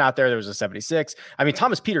 77 out there. There was a 76. I mean,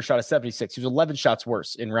 Thomas Peters shot a 76. He was 11 shots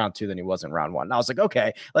worse in round 2 than he was in round 1. And I was like,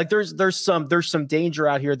 okay, like there's some danger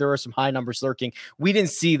out here. There are some high numbers lurking. We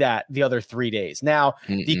didn't see that the other 3 days. Now,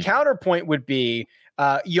 the counterpoint would be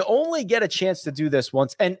you only get a chance to do this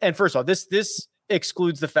once. And first of all, this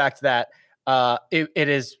excludes the fact that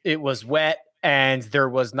it was wet and there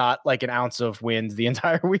was not like an ounce of wind the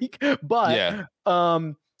entire week. But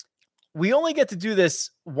we only get to do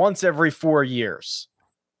this once every 4 years.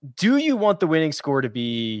 Do you want the winning score to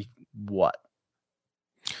be what?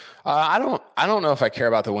 I don't know if I care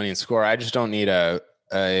about the winning score. I just don't need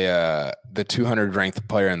the 200 ranked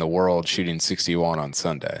player in the world shooting 61 on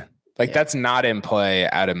Sunday. Like that's not in play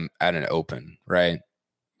at an Open, right?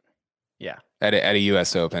 Yeah. At a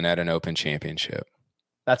US Open, at an Open championship.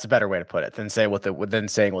 That's a better way to put it than saying what the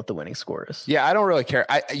winning score is. Yeah, I don't really care.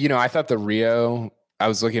 I thought the Rio, I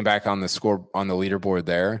was looking back on the score on the leaderboard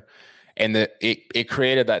there, and it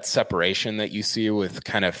created that separation that you see with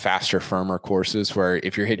kind of faster, firmer courses where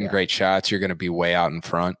if you're hitting great shots, you're going to be way out in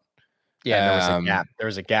front. Yeah, there was a gap. There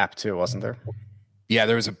was a gap too, wasn't there? Yeah,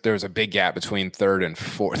 there was a big gap between third and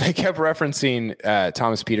fourth. They kept referencing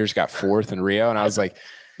Thomas Peters got fourth in Rio, and I was like,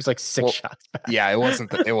 it was like 6 shots back. Yeah, it wasn't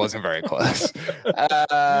very close.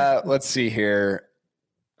 Let's see here.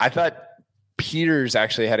 I thought Peters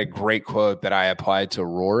actually had a great quote that I applied to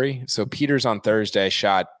Rory. So Peters on Thursday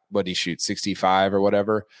shot, what did he shoot, 65 or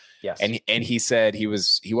whatever? Yes. And he said he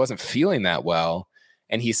wasn't feeling that well.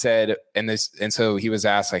 And he said, and so he was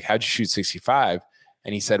asked, like, how'd you shoot 65?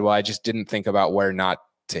 And he said, well, I just didn't think about where not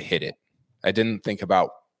to hit it. I didn't think about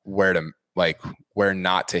where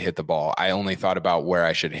not to hit the ball. I only thought about where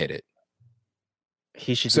I should hit it.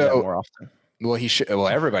 He should do that more often. Well, he should. Well,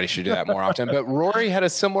 everybody should do that more often. But Rory had a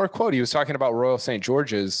similar quote. He was talking about Royal St.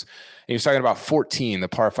 George's. And he was talking about 14, the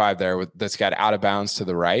par 5 there that's got out of bounds to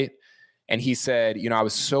the right. And he said, I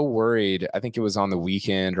was so worried. I think it was on the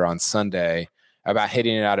weekend or on Sunday about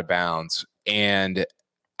hitting it out of bounds. And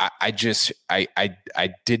I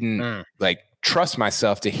didn't like trust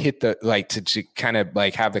myself to hit the, like, to kind of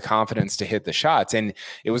like have the confidence to hit the shots. And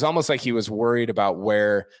it was almost like he was worried about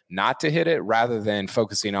where not to hit it rather than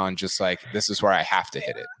focusing on just like, this is where I have to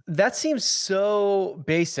hit it. That seems so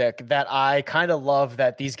basic that I kind of love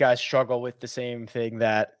that these guys struggle with the same thing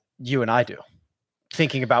that you and I do.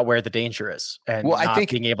 Thinking about where the danger is and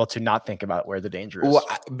being able to not think about where the danger is. Well,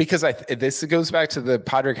 because this goes back to the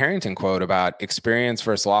Padraig Harrington quote about experience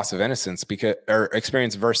versus loss of innocence, or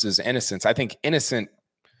experience versus innocence. I think innocent,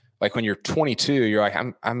 like when you're 22, you're like,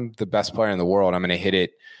 I'm the best player in the world. I'm going to hit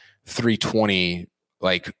it 320,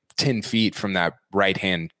 like 10 feet from that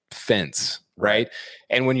right-hand fence. Right.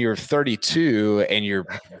 And when you're 32 and you're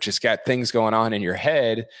just got things going on in your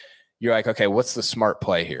head, you're like, okay, what's the smart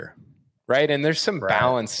play here? Right. And there's some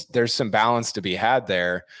balance. There's some balance to be had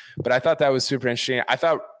there. But I thought that was super interesting. I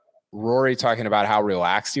thought Rory talking about how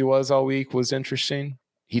relaxed he was all week was interesting.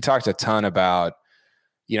 He talked a ton about,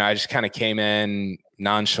 I just kind of came in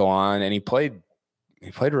nonchalant and he played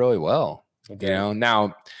really well.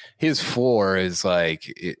 Now his floor is like,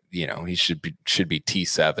 he should be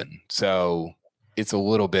T7. So it's a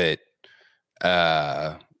little bit,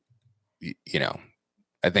 I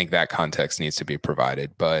think that context needs to be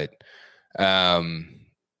provided, but I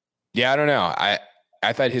don't know.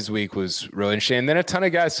 I thought his week was really interesting. And then a ton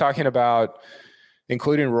of guys talking about,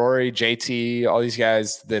 including Rory, JT, all these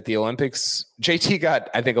guys, that the Olympics, JT got,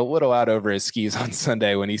 I think, a little out over his skis on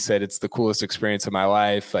Sunday when he said it's the coolest experience of my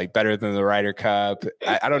life, like better than the Ryder Cup.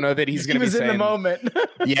 I don't know that he's going to be saying, in the moment.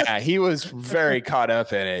 Yeah, he was very caught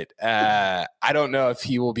up in it. I don't know if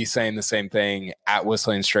he will be saying the same thing at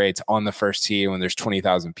Whistling Straits on the first tee when there's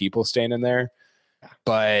 20,000 people standing there.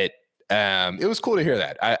 But it was cool to hear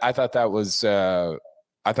that. I thought that was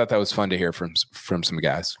fun to hear from some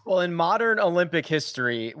guys. Well, in modern Olympic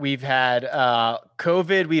history, we've had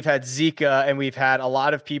COVID, we've had Zika, and we've had a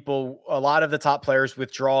lot of the top players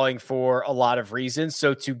withdrawing for a lot of reasons.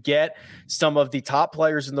 So to get some of the top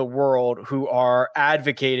players in the world who are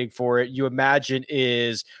advocating for it, you imagine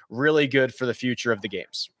is really good for the future of the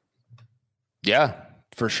games. Yeah,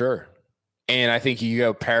 for sure. And I think you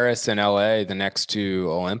go Paris and LA, the next two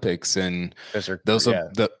Olympics, and those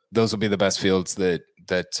will be the best fields that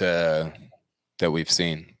we've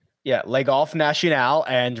seen. Yeah, Le Golf National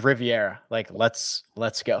and Riviera. Like, let's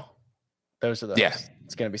go. Those are the hosts.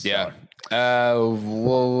 It's gonna be stellar.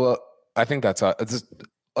 Well, I think that's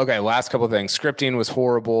okay. Last couple of things. Scripting was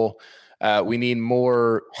horrible. We need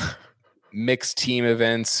more mixed team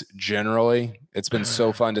events generally. It's been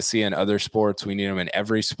so fun to see in other sports. We need them in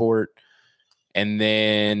every sport. And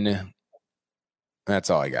then that's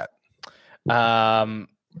all I got. The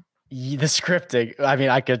scripting. I mean,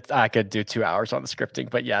 I could do 2 hours on the scripting,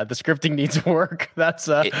 but yeah, the scripting needs work. That's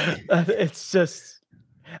it's just.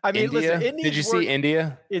 I mean, India? listen. Did you see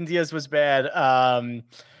India? India's was bad.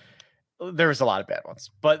 There was a lot of bad ones,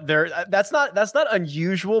 but that's not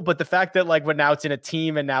unusual. But the fact that like when now it's in a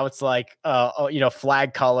team and now it's like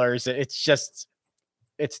flag colors, it's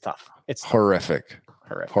tough. It's horrific.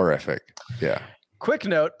 Yeah. Quick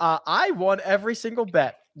note: I won every single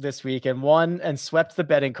bet this week and won and swept the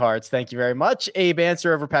betting cards. Thank you very much. Abe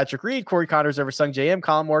Answer over Patrick Reed, Corey Connors over Sung JM,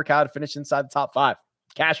 Colin Morikawa to finish inside the top 5.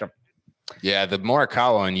 Cash them. Yeah, the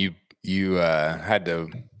Morikawa one you had to.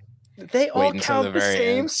 They all count the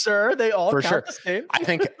same, end. Sir. They all count the same. I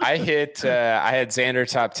think I hit. I had Xander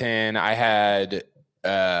top 10. I had.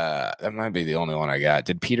 That might be the only one I got.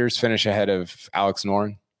 Did Peters finish ahead of Alex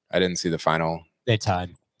Noren? I didn't see the final. They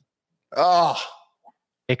tied. Oh,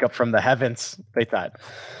 hiccup from the heavens. They tied.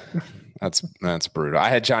 That's brutal. I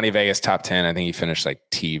had Johnny Vegas top 10. I think he finished like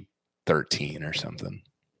T13 or something.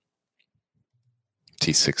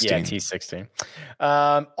 T16. Yeah,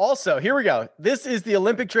 T16. Also, here we go. This is the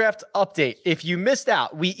Olympic draft update. If you missed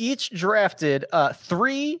out, we each drafted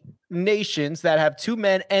 3 nations that have 2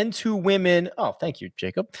 men and 2 women. Oh, thank you,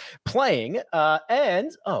 Jacob. Playing. I'm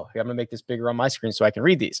going to make this bigger on my screen so I can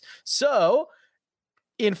read these. So,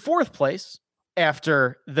 in 4th place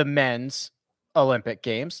after the men's Olympic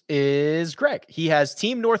Games is Greg. He has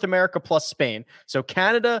Team North America plus Spain. So,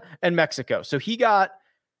 Canada and Mexico. So, he got.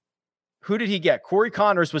 Who did he get? Corey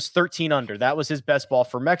Connors was 13 under. That was his best ball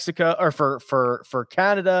for Mexico or for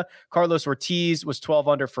Canada. Carlos Ortiz was 12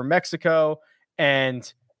 under for Mexico.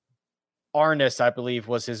 And Arnis, I believe,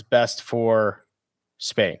 was his best for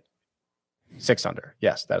Spain. 6 under.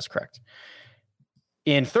 Yes, that is correct.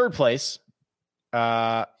 In 3rd place,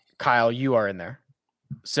 Kyle, you are in there.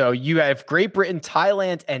 So you have Great Britain,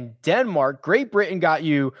 Thailand, and Denmark. Great Britain got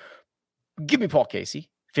you, give me Paul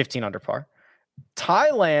Casey, 15 under par.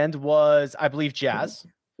 Thailand was, I believe, Jazz.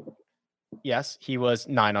 Yes, he was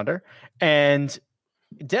 9 under. And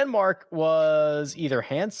Denmark was either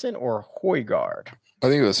Hansen or Højgaard. I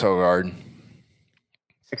think it was Højgaard.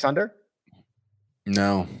 6 under?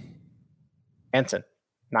 No. Hansen,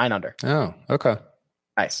 9 under. Oh, okay.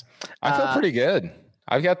 Nice. I feel pretty good.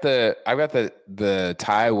 I've got the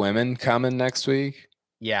Thai women coming next week.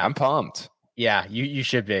 Yeah. I'm pumped. Yeah, you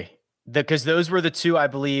should be. Because those were the 2, I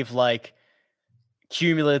believe, like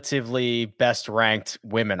cumulatively best ranked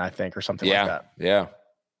women, I think, or something like that.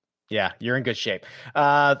 Yeah, you're in good shape.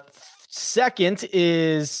 2nd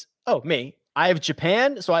is me. I have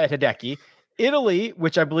Japan, so I had Hideki. Italy,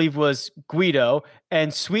 which I believe was Guido,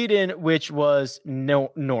 and Sweden, which was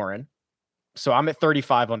Noren. So I'm at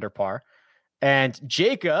 35 under par. And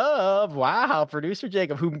Jacob, producer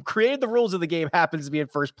Jacob, who created the rules of the game, happens to be in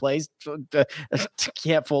 1st place.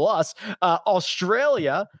 Can't fool us.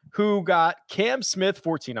 Australia, who got Cam Smith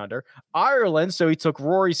 14 under. Ireland, so he took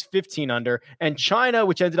Rory's 15 under. And China,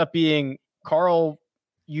 which ended up being Carl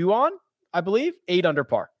Yuan, I believe, 8 under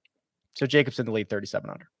par. So Jacob's in the lead, 37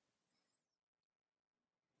 under.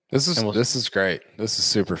 This is great. This is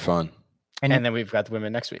super fun. And then we've got the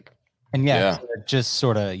women next week. And just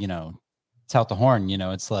sort of, tout the horn,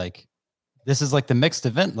 it's like this is like the mixed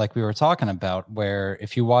event like we were talking about, where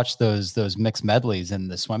if you watch those mixed medleys in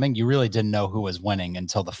the swimming, you really didn't know who was winning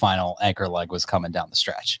until the final anchor leg was coming down the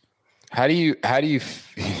stretch. How do you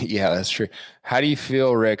yeah, that's true. How do you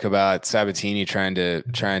feel, Rick, about Sabbatini trying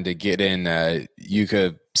to get in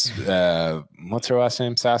Yuka what's her last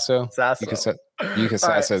name? Sasso? Yuka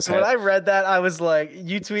Sasso's head. When I read that, I was like,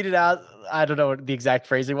 you tweeted out, I don't know what the exact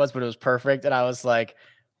phrasing was, but it was perfect. And I was like,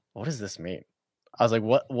 what does this mean? I was like,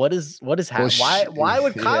 what is happening? Why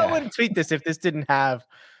would Kyle wouldn't tweet this if this didn't have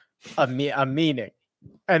a meaning?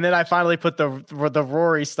 And then I finally put the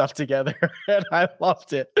Rory stuff together, and I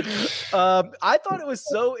loved it. I thought it was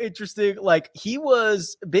so interesting. Like, he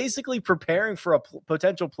was basically preparing for a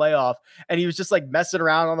potential playoff, and he was just like messing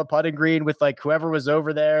around on the putting green with like whoever was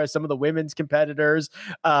over there, some of the women's competitors.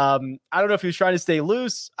 I don't know if he was trying to stay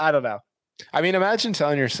loose. I don't know. I mean, imagine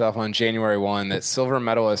telling yourself on January 1 that silver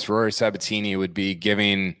medalist Rory Sabbatini would be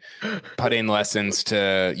giving putting lessons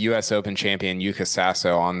to U.S. Open champion Yuka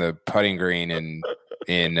Sasso on the putting green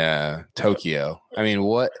in Tokyo. I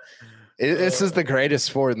mean, this is the greatest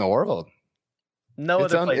sport in the world. No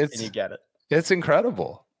other place can you get it. It's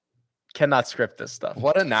incredible. Cannot script this stuff.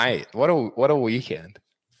 What a night. What a weekend.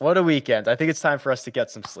 What a weekend. I think it's time for us to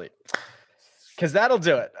get some sleep. Because that'll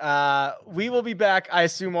do it. We will be back, I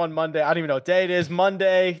assume, on Monday. I don't even know what day it is.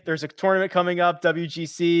 Monday. There's a tournament coming up,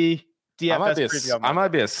 WGC, DFS preview. I might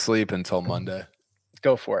be asleep until Monday.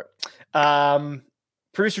 Go for it.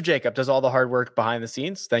 Producer Jacob does all the hard work behind the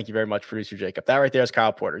scenes. Thank you very much, Producer Jacob. That right there is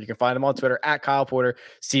Kyle Porter. You can find him on Twitter at Kyle Porter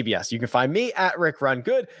CBS. You can find me at Rick Run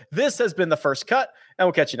Good. This has been The First Cut, and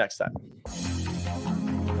we'll catch you next time.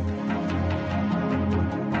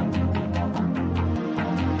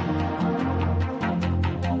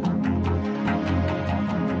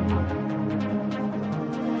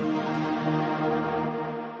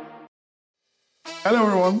 Hello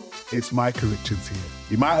everyone, it's Micah Richards here.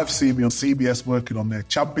 You might have seen me on CBS working on their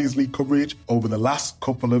Champions League coverage over the last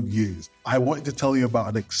couple of years. I wanted to tell you about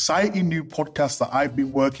an exciting new podcast that I've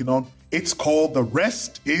been working on. It's called The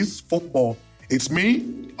Rest is Football. It's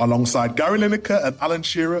me, alongside Gary Lineker and Alan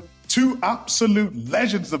Shearer, two absolute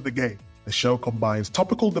legends of the game. The show combines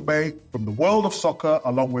topical debate from the world of soccer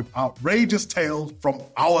along with outrageous tales from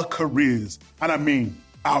our careers. And I mean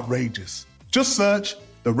outrageous. Just search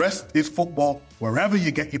The Rest is Football wherever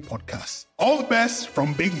you get your podcasts. All the best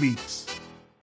from Big Meats.